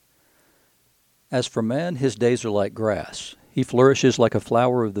As for man, his days are like grass. He flourishes like a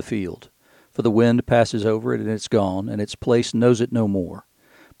flower of the field. For the wind passes over it, and it's gone, and its place knows it no more.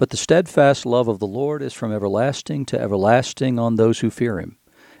 But the steadfast love of the Lord is from everlasting to everlasting on those who fear him,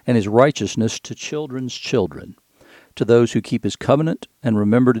 and his righteousness to children's children, to those who keep his covenant and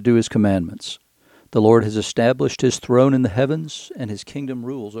remember to do his commandments. The Lord has established his throne in the heavens, and his kingdom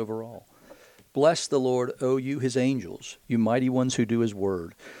rules over all. Bless the Lord, O you his angels, you mighty ones who do his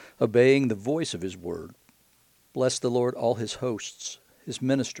word, obeying the voice of his word. Bless the Lord, all his hosts, his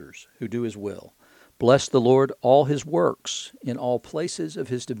ministers who do his will. Bless the Lord, all his works, in all places of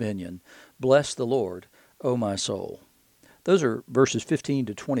his dominion. Bless the Lord, O my soul. Those are verses 15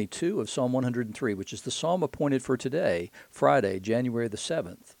 to 22 of Psalm 103, which is the psalm appointed for today, Friday, January the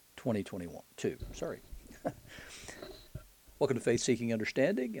 7th, 2022. Welcome to Faith Seeking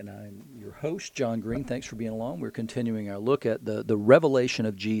Understanding, and I'm your host, John Green. Thanks for being along. We're continuing our look at the revelation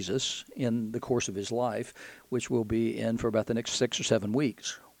of Jesus in the course of his life, which we'll be in for about the next 6 or 7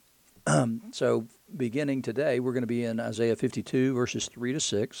 weeks. So beginning today, we're going to be in Isaiah 52, verses 3 to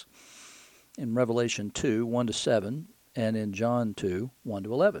 6, in Revelation 2, 1 to 7, and in John 2, 1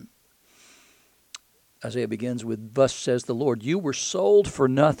 to 11. Isaiah begins with, "Thus says the Lord, you were sold for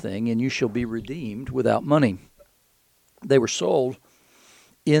nothing, and you shall be redeemed without money." They were sold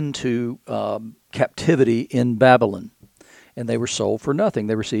into captivity in Babylon, and they were sold for nothing.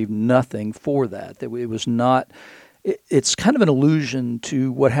 They received nothing for that. It was not. It's kind of an allusion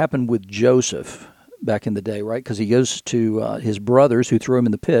to what happened with Joseph back in the day, right? Because he goes to his brothers who threw him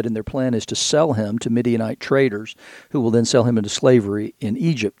in the pit, and their plan is to sell him to Midianite traders who will then sell him into slavery in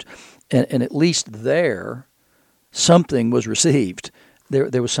Egypt. And at least there, something was received.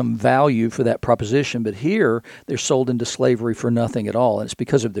 There was some value for that proposition, but here they're sold into slavery for nothing at all, and it's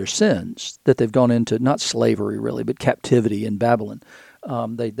because of their sins that they've gone into, not slavery really, but captivity in Babylon.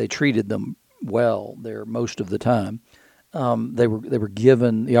 They treated them well there most of the time. They were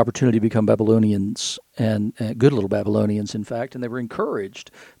given the opportunity to become Babylonians, and good little Babylonians, in fact, and they were encouraged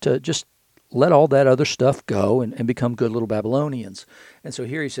to just let all that other stuff go and become good little Babylonians. And so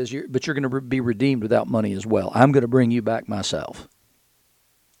here he says, but you're going to be redeemed without money as well. I'm going to bring you back myself.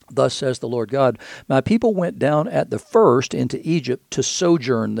 Thus says the Lord God, my people went down at the first into Egypt to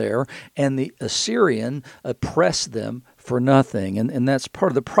sojourn there, and the Assyrian oppressed them for nothing. And that's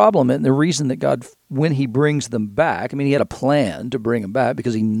part of the problem, and the reason that God, when he brings them back, I mean, he had a plan to bring them back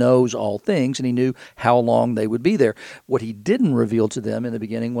because he knows all things, and he knew how long they would be there. What he didn't reveal to them in the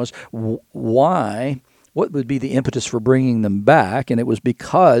beginning was why, what would be the impetus for bringing them back, and it was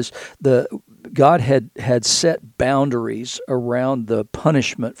because God had set boundaries around the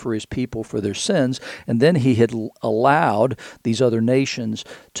punishment for his people for their sins, and then he had allowed these other nations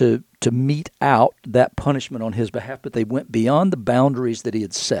to mete out that punishment on his behalf, but they went beyond the boundaries that he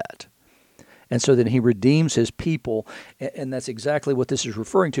had set. And so then he redeems his people, and that's exactly what this is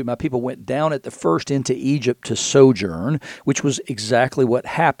referring to. My people went down at the first into Egypt to sojourn, which was exactly what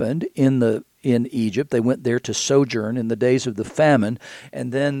happened in Egypt. They went there to sojourn in the days of the famine,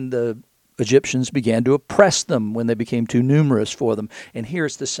 and then the Egyptians began to oppress them when they became too numerous for them. And here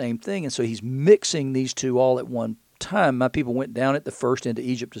it's the same thing. And so he's mixing these two all at one time. My people went down at the first into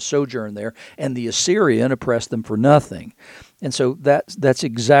Egypt to sojourn there, and the Assyrian oppressed them for nothing. And so that's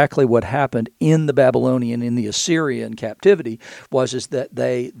exactly what happened in the Babylonian, in the Assyrian captivity, is that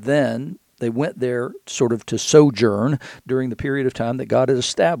they went there sort of to sojourn during the period of time that God had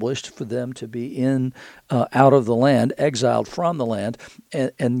established for them to be out of the land, exiled from the land,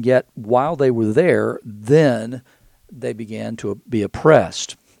 and yet while they were there, then they began to be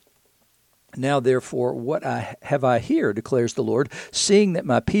oppressed. Now, therefore, what have I here, declares the Lord, seeing that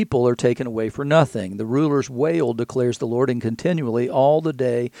my people are taken away for nothing. The rulers wail, declares the Lord, and continually all the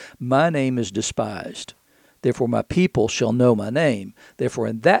day my name is despised. Therefore my people shall know my name. Therefore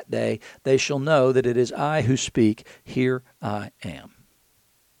in that day they shall know that it is I who speak. Here I am.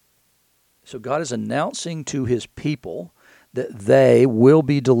 So God is announcing to his people that they will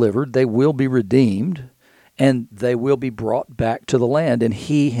be delivered, they will be redeemed, and they will be brought back to the land. And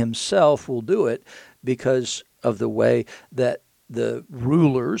he himself will do it because of the way that the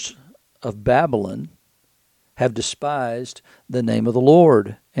rulers of Babylon have despised the name of the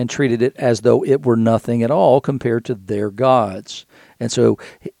Lord and treated it as though it were nothing at all compared to their gods. And so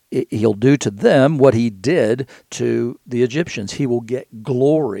he'll do to them what he did to the Egyptians. He will get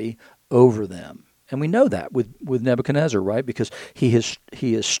glory over them. And we know that with Nebuchadnezzar, right? Because he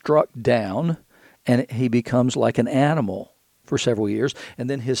is struck down and he becomes like an animal for several years. And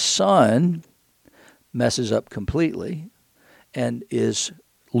then his son messes up completely and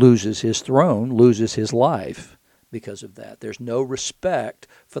loses his throne, loses his life because of that. There's no respect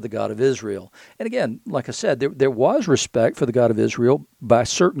for the God of Israel. And again, like I said, there was respect for the God of Israel by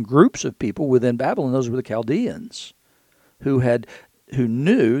certain groups of people within Babylon. Those were the Chaldeans, who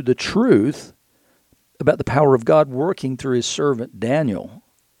knew the truth about the power of God working through his servant Daniel.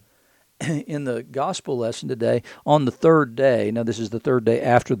 In the gospel lesson today, on the third day, now this is the third day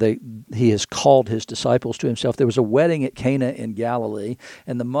after he has called his disciples to himself, there was a wedding at Cana in Galilee,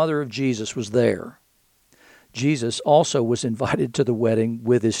 and the mother of Jesus was there. Jesus also was invited to the wedding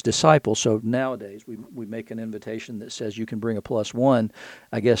with his disciples. So nowadays we make an invitation that says you can bring a +1.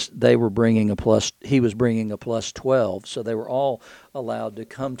 I guess he was bringing a +12. So they were all allowed to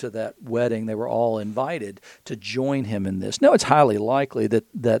come to that wedding. They were all invited to join him in this. Now it's highly likely that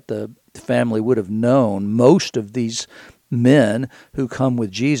the family would have known most of these men who come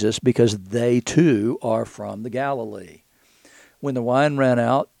with Jesus because they too are from the Galilee. When the wine ran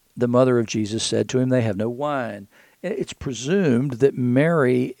out, the mother of Jesus said to him, "They have no wine." It's presumed that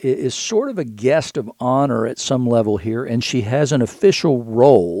Mary is sort of a guest of honor at some level here, and she has an official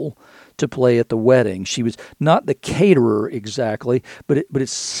role to play at the wedding. She was not the caterer exactly, but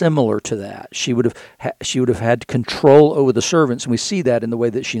it's similar to that. She would have had control over the servants, and we see that in the way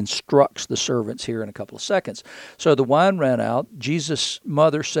that she instructs the servants here in a couple of seconds. So the wine ran out. Jesus'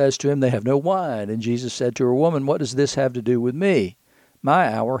 mother says to him, "They have no wine." And Jesus said to her, "Woman, what does this have to do with me?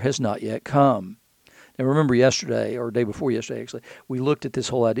 My hour has not yet come." Now remember yesterday, or day before yesterday actually, we looked at this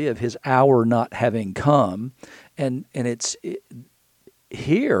whole idea of his hour not having come, and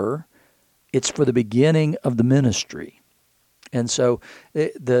here it's for the beginning of the ministry. And so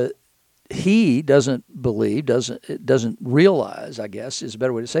he doesn't believe, doesn't realize, I guess is a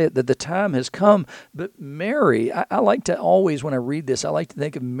better way to say it, that the time has come. But Mary, I like to always, when I read this, I like to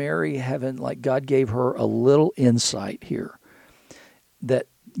think of Mary having, like, God gave her a little insight here that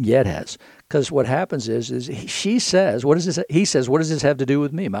yet has. Because what happens is she says, "What does this?" He says, "What does this have to do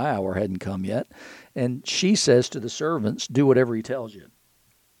with me? My hour hadn't come yet." And she says to the servants, "Do whatever he tells you."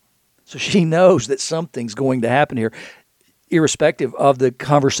 So she knows that something's going to happen here, irrespective of the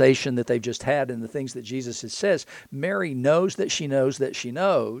conversation that they've just had and the things that Jesus has says. Mary knows that she knows that she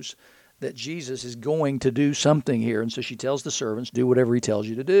knows that Jesus is going to do something here. And so she tells the servants, "Do whatever he tells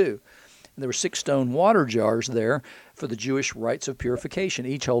you to do." And there were 6 stone water jars there for the Jewish rites of purification,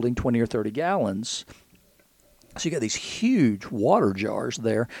 each holding 20 or 30 gallons. So you got these huge water jars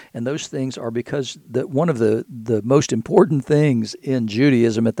there, and those things are because one of the most important things in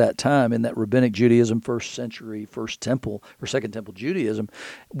Judaism at that time, in that rabbinic Judaism, first century, first temple or second temple Judaism,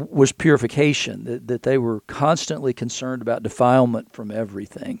 was purification, that they were constantly concerned about defilement from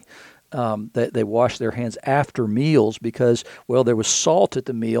everything. They washed their hands after meals because, well, there was salt at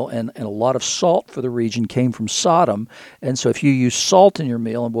the meal, and a lot of salt for the region came from Sodom. And so if you use salt in your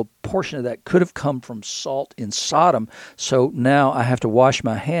meal, and a portion of that could have come from salt in Sodom, so now I have to wash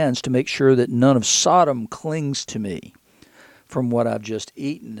my hands to make sure that none of Sodom clings to me from what I've just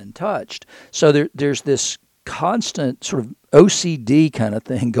eaten and touched. So there's this constant sort of OCD kind of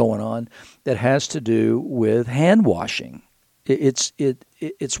thing going on that has to do with hand washing.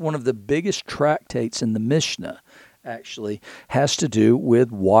 It's one of the biggest tractates in the Mishnah, actually, has to do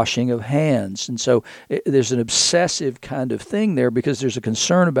with washing of hands. And so there's an obsessive kind of thing there because there's a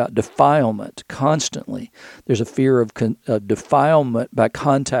concern about defilement constantly. There's a fear of defilement by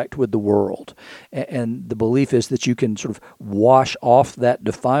contact with the world. And the belief is that you can sort of wash off that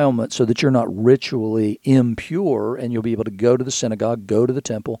defilement so that you're not ritually impure and you'll be able to go to the synagogue, go to the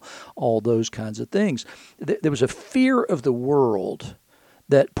temple, all those kinds of things. There was a fear of the world.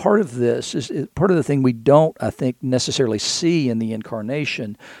 That part of this is part of the thing we don't, I think, necessarily see in the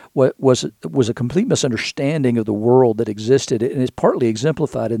incarnation. What was a complete misunderstanding of the world that existed, and it's partly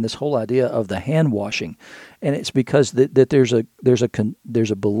exemplified in this whole idea of the hand washing, and it's because that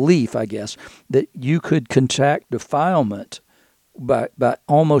there's a belief, I guess, that you could contract defilement by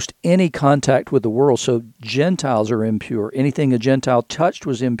almost any contact with the world. So Gentiles are impure. Anything a Gentile touched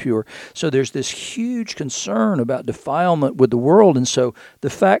was impure. So there's this huge concern about defilement with the world. And so the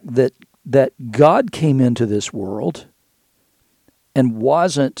fact that God came into this world and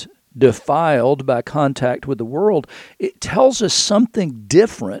wasn't defiled by contact with the world, it tells us something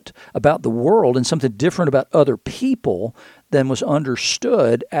different about the world and something different about other people than was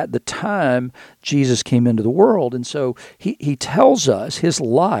understood at the time Jesus came into the world. And so he tells us his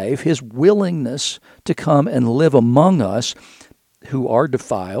life, his willingness to come and live among us who are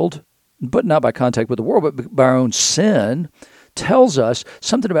defiled, but not by contact with the world, but by our own sin, tells us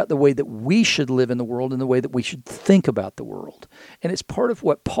something about the way that we should live in the world and the way that we should think about the world. And it's part of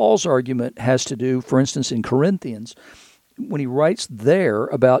what Paul's argument has to do, for instance, in Corinthians, when he writes there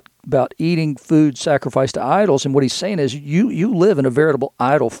about eating food sacrificed to idols, and what he's saying is you live in a veritable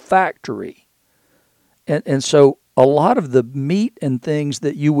idol factory. And so a lot of the meat and things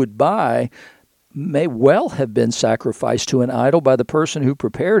that you would buy may well have been sacrificed to an idol by the person who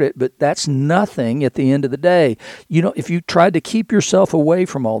prepared it, but that's nothing at the end of the day. If you tried to keep yourself away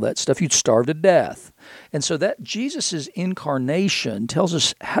from all that stuff, you'd starve to death. And so that Jesus' incarnation tells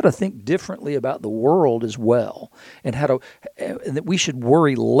us how to think differently about the world as well, and and that we should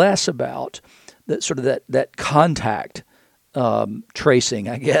worry less about that contact tracing,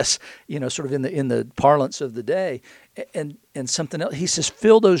 I guess, sort of in the parlance of the day, and something else. He says,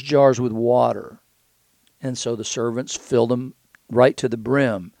 fill those jars with water, and so the servants filled them right to the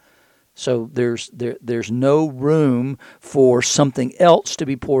brim. So there's no room for something else to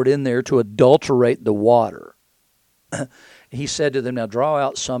be poured in there to adulterate the water. He said to them, now draw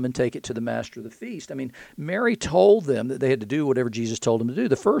out some and take it to the master of the feast. I mean, Mary told them that they had to do whatever Jesus told them to do.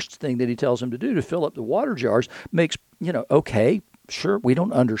 The first thing that he tells them to do, to fill up the water jars, makes, okay, sure, we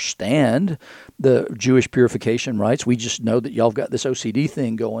don't understand the Jewish purification rites. We just know that y'all have got this OCD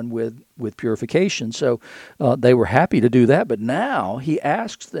thing going with purification. So they were happy to do that. But now he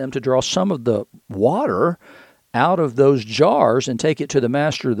asks them to draw some of the water out of those jars and take it to the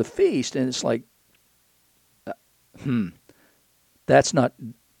master of the feast. And it's like, that's not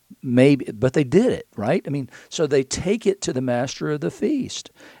maybe, but they did it, right? I mean, so they take it to the master of the feast.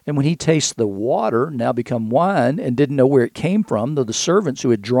 And when he tastes the water, now become wine, and didn't know where it came from, though the servants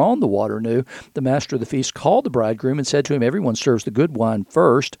who had drawn the water knew, the master of the feast called the bridegroom and said to him, everyone serves the good wine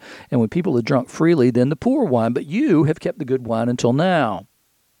first, and when people had drunk freely, then the poor wine, but you have kept the good wine until now.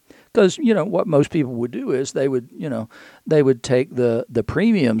 Because, what most people would do is they would take the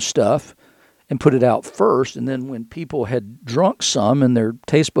premium stuff and put it out first, and then when people had drunk some and their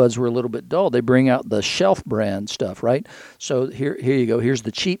taste buds were a little bit dull, they bring out the shelf brand stuff, right? So here you go. Here's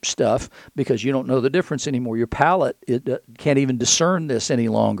the cheap stuff, because you don't know the difference anymore. Your palate can't even discern this any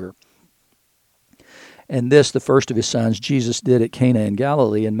longer. And this, the first of his signs, Jesus did at Cana in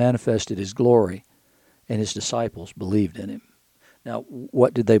Galilee and manifested his glory, and his disciples believed in him. Now,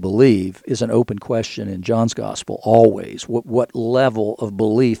 what did they believe is an open question in John's gospel always. What level of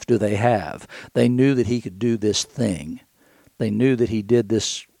belief do they have? They knew that he could do this thing. They knew that he did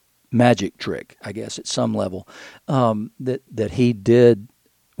this magic trick, I guess, at some level, that he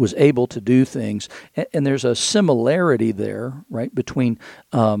was able to do things. And there's a similarity there, right, between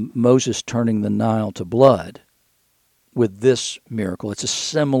Moses turning the Nile to blood with this miracle. It's a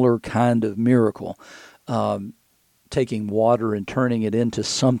similar kind of miracle. Taking water and turning it into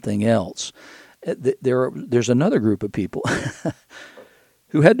something else. There's another group of people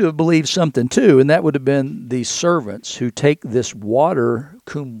who had to have believed something too, and that would have been these servants who take this water,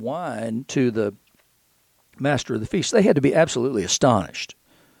 cum wine, to the master of the feast. They had to be absolutely astonished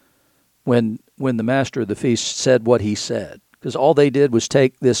when the master of the feast said what he said, because all they did was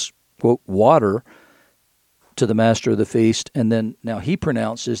take this, quote, water to the master of the feast, and then now he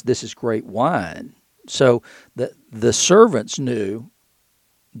pronounces this is great wine. So the servants knew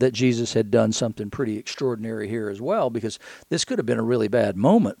that Jesus had done something pretty extraordinary here as well, because this could have been a really bad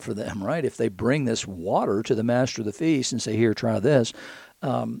moment for them, right? If they bring this water to the master of the feast and say, here, try this.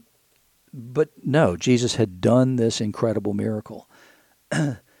 But no, Jesus had done this incredible miracle.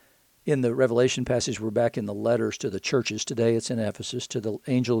 In the Revelation passage, we're back in the letters to the churches. Today it's in Ephesus. To the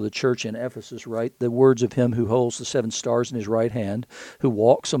angel of the church in Ephesus write the words of him who holds the 7 stars in his right hand, who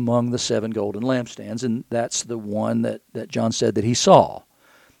walks among the 7 golden lampstands. And that's the one that John said that he saw,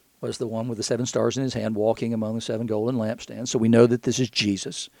 was the one with the 7 stars in his hand walking among the 7 golden lampstands. So we know that this is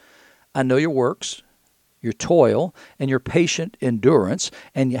Jesus. I know your works, your toil, and your patient endurance,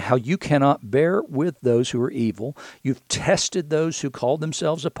 and how you cannot bear with those who are evil. You've tested those who call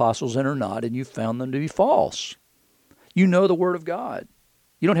themselves apostles and are not, and you've found them to be false. You know the Word of God.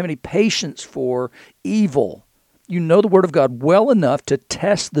 You don't have any patience for evil. You know the Word of God well enough to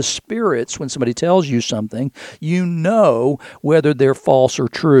test the spirits when somebody tells you something. You know whether they're false or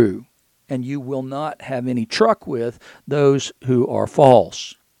true, and you will not have any truck with those who are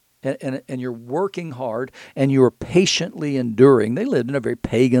false. And you're working hard, and you're patiently enduring. They lived in a very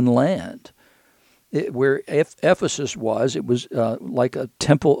pagan land. Where Ephesus was, it was like a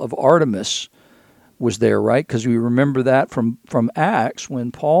temple of Artemis was there, right? Because we remember that from Acts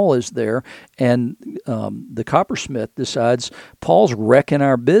when Paul is there, and the coppersmith decides, Paul's wrecking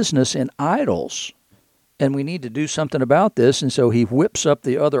our business in idols. and we need to do something about this. And so he whips up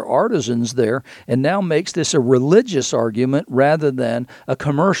the other artisans there and now makes this a religious argument rather than a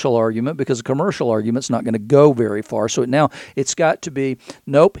commercial argument, because a commercial argument's not going to go very far. So now it's got to be,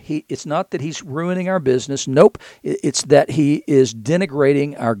 nope, it's not that he's ruining our business. Nope, it's that he is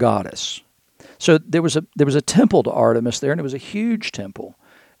denigrating our goddess. So there was a temple to Artemis there, and it was a huge temple.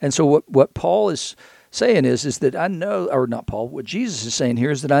 And so what Paul is saying is that I know, or not Paul, what Jesus is saying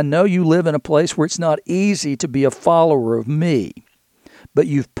here is that I know you live in a place where it's not easy to be a follower of me, but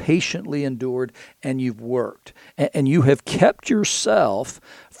you've patiently endured and you've worked, and you have kept yourself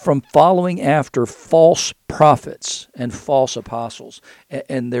from following after false prophets and false apostles,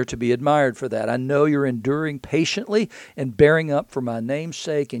 and they're to be admired for that. I know you're enduring patiently and bearing up for my name's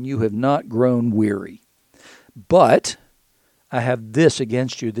sake, and you have not grown weary. But I have this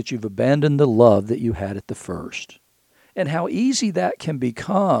against you, that you've abandoned the love that you had at the first. And how easy that can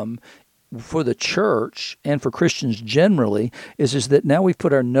become for the church and for Christians generally is that now we've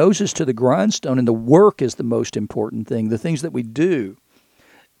put our noses to the grindstone, and the work is the most important thing, the things that we do.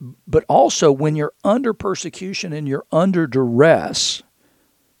 But also when you're under persecution and you're under duress,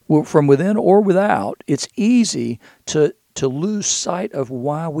 from within or without, it's easy to lose sight of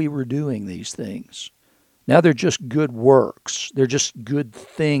why we were doing these things. Now they're just good works. They're just good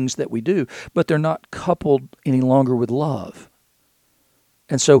things that we do, but they're not coupled any longer with love.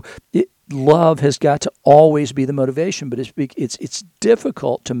 And so love has got to always be the motivation, but it's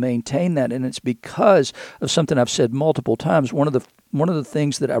difficult to maintain that, and it's because of something I've said multiple times. One of the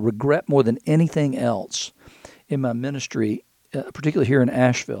things that I regret more than anything else in my ministry, particularly here in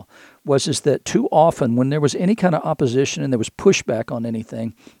Asheville, is that too often when there was any kind of opposition and there was pushback on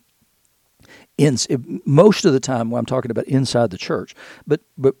anything, most of the time when I'm talking about inside the church, but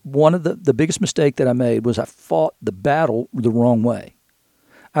one of the biggest mistake that I made was I fought the battle the wrong way.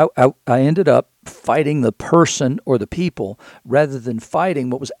 I ended up fighting the person or the people rather than fighting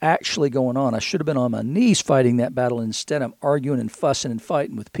what was actually going on. I should have been on my knees fighting that battle. Instead, I'm arguing and fussing and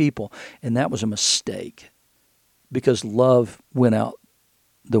fighting with people, and that was a mistake because love went out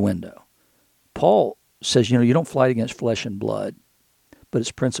the window. Paul says, you don't fight against flesh and blood, but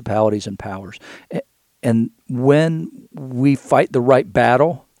it's principalities and powers. And when we fight the right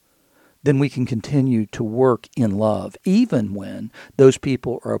battle, then we can continue to work in love, even when those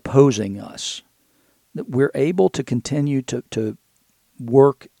people are opposing us. That we're able to continue to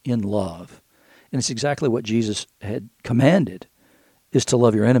work in love. And it's exactly what Jesus had commanded, is to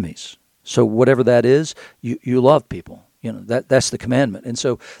love your enemies. So whatever that is, you love people. That's the commandment. And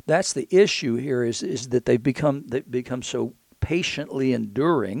so that's the issue here is that they've become so patiently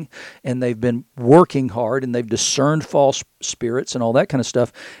enduring, and they've been working hard, and they've discerned false spirits and all that kind of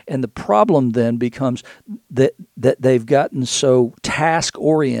stuff. And the problem then becomes that they've gotten so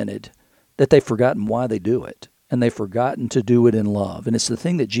task-oriented that they've forgotten why they do it, and they've forgotten to do it in love. And it's the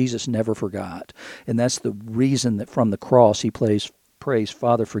thing that Jesus never forgot, and that's the reason that from the cross he prays,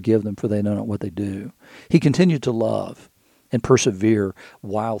 Father, forgive them, for they know not what they do. He continued to love and persevere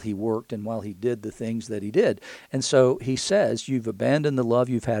while he worked and while he did the things that he did. And so he says, you've abandoned the love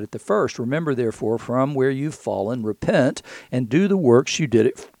you've had at the first. Remember, therefore, from where you've fallen, repent and do the works you did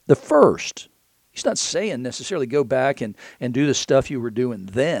at the first. He's not saying necessarily go back and do the stuff you were doing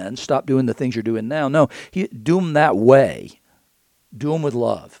then. Stop doing the things you're doing now. No, do them that way. Do them with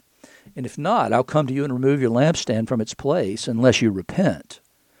love. And if not, I'll come to you and remove your lampstand from its place unless you repent.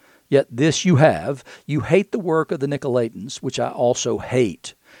 Yet this you have. You hate the work of the Nicolaitans, which I also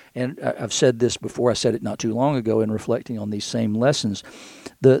hate. And I've said this before. I said it not too long ago in reflecting on these same lessons.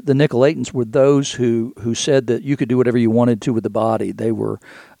 The Nicolaitans were those who said that you could do whatever you wanted to with the body. They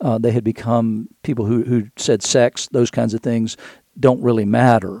had become people who said sex, those kinds of things, don't really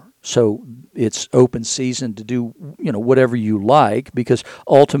matter. So it's open season to do, whatever you like, because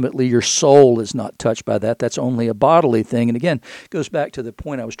ultimately your soul is not touched by that. That's only a bodily thing. And again, it goes back to the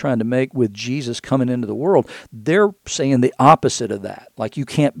point I was trying to make with Jesus coming into the world. They're saying the opposite of that. Like you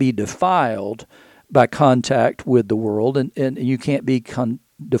can't be defiled by contact with the world, and you can't be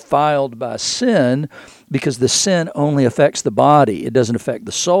defiled by sin, because the sin only affects the body. It doesn't affect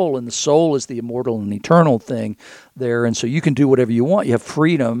the soul, and the soul is the immortal and eternal thing there. And so you can do whatever you want. You have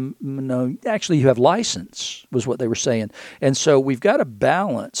freedom. No, actually, you have license, was what they were saying. And so we've got to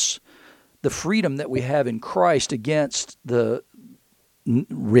balance the freedom that we have in Christ against the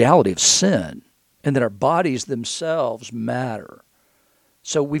reality of sin, and that our bodies themselves matter.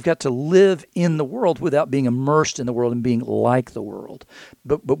 So we've got to live in the world without being immersed in the world and being like the world.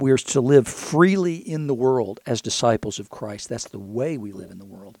 But we are to live freely in the world as disciples of Christ. That's the way we live in the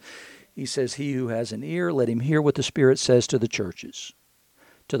world. He says, he who has an ear, let him hear what the Spirit says to the churches.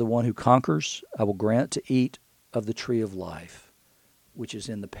 To the one who conquers, I will grant to eat of the tree of life, which is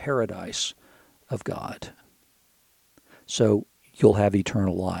in the paradise of God. So you'll have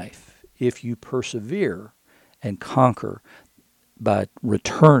eternal life if you persevere and conquer by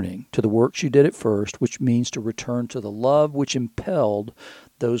returning to the works you did at first, which means to return to the love which impelled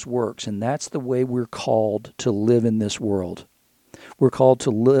those works. And that's the way we're called to live in this world. We're called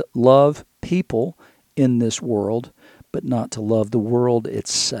to love people in this world, but not to love the world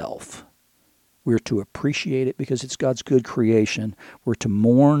itself. We're to appreciate it because it's God's good creation. We're to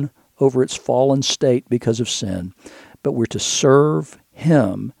mourn over its fallen state because of sin. But we're to serve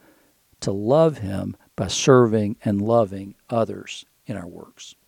Him, to love Him by serving and loving others in our works.